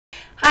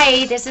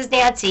Hi, this is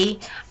Nancy.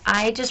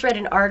 I just read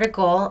an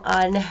article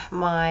on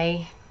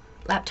my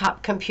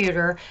laptop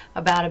computer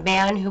about a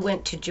man who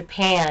went to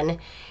Japan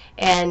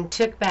and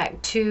took back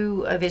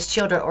two of his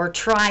children, or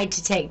tried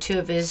to take two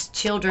of his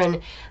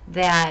children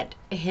that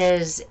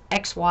his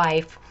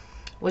ex-wife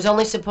was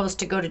only supposed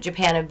to go to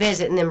Japan and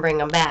visit and then bring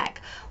them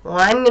back. Well,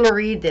 I'm going to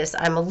read this.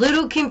 I'm a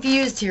little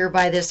confused here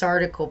by this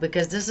article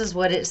because this is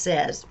what it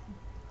says.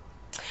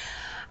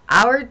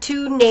 Our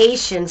two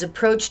nations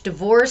approach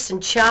divorce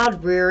and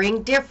child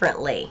rearing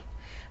differently.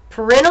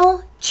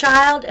 Parental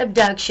child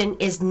abduction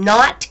is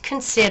not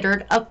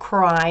considered a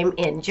crime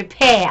in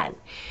Japan.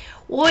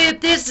 Well,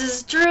 if this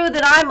is true,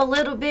 then I'm a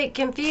little bit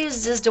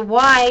confused as to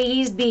why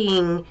he's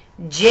being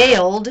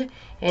jailed.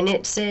 And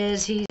it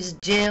says he's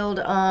jailed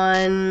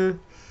on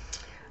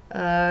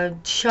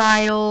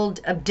child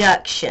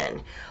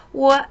abduction.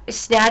 What?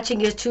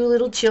 Snatching his two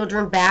little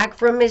children back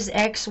from his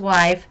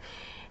ex-wife,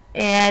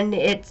 and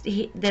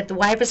that the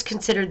wife is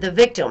considered the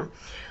victim.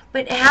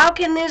 But how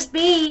can this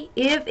be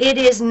if it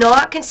is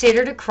not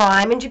considered a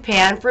crime in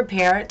Japan for a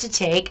parent to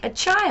take a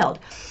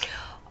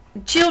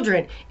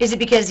children? Is it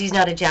because he's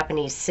not a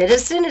Japanese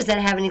citizen? Does that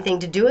have anything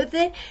to do with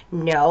it?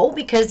 No,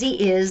 because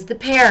he is the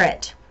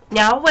parent.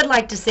 Now, I would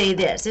like to say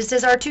this. It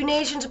says our two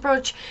nations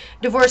approach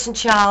divorce and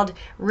child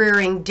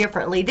rearing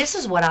differently. This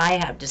is what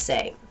I have to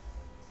say.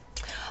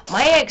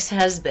 My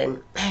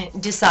ex-husband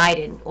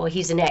decided, well,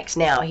 he's an ex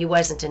now, he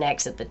wasn't an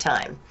ex at the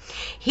time.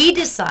 He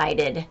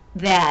decided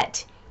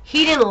that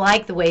he didn't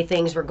like the way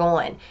things were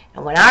going.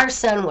 And when our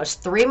son was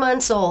 3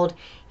 months old,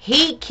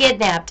 he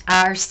kidnapped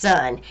our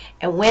son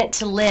and went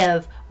to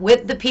live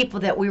with the people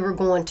that we were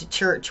going to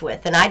church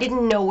with. And I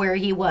didn't know where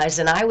he was,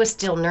 and I was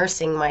still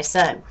nursing my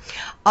son.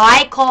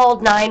 I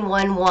called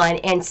 911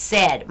 and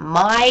said,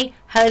 my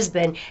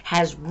husband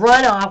has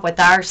run off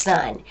with our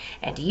son.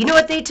 And do you know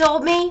what they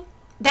told me?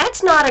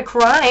 That's not a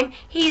crime.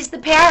 He's the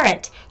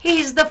parent.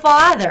 He's the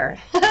father.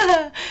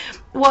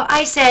 Well,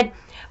 I said,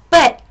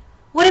 but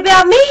what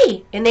about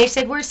me? And they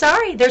said, we're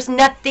sorry. There's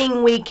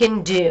nothing we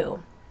can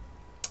do.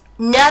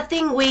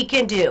 Nothing we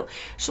can do.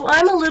 So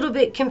I'm a little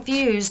bit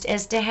confused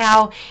as to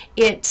how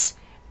it's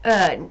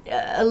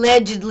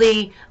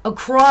allegedly a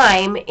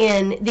crime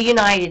in the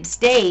United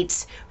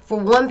States for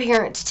one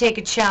parent to take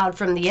a child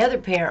from the other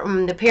parent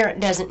when the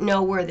parent doesn't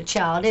know where the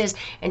child is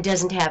and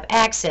doesn't have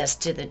access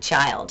to the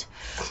child.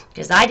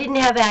 Because I didn't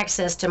have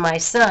access to my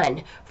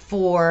son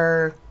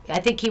for,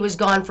 I think he was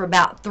gone for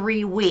about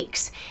 3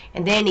 weeks.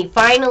 And then he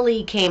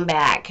finally came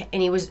back,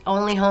 and he was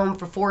only home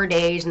for 4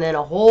 days, and then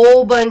a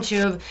whole bunch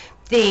of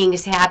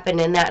things happen,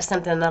 and that's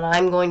something that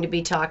I'm going to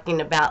be talking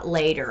about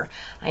later.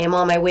 I am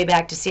on my way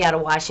back to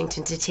Seattle,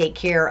 Washington to take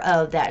care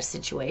of that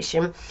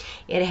situation.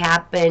 It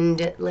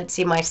happened, let's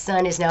see, my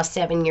son is now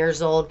 7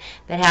 years old.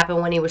 That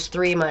happened when he was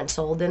 3 months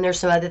old. Then there's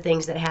some other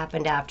things that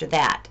happened after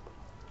that.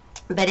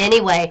 But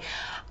anyway,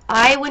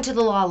 I went to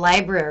the law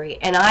library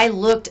and I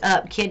looked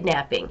up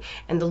kidnapping.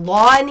 And the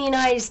law in the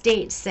United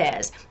States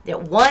says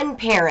that one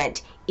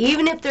parent,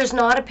 even if there's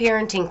not a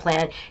parenting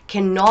plan,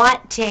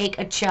 cannot take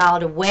a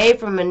child away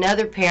from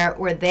another parent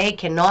where they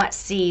cannot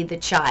see the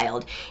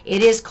child.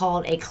 It is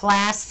called a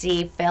Class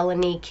C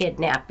felony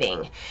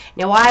kidnapping.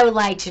 Now, I would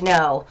like to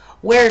know,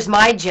 where's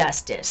my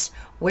justice?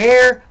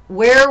 Where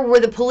were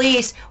the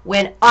police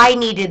when I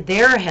needed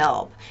their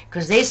help?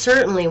 Because they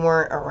certainly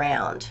weren't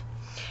around.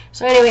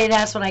 So anyway,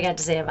 that's what I got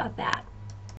to say about that.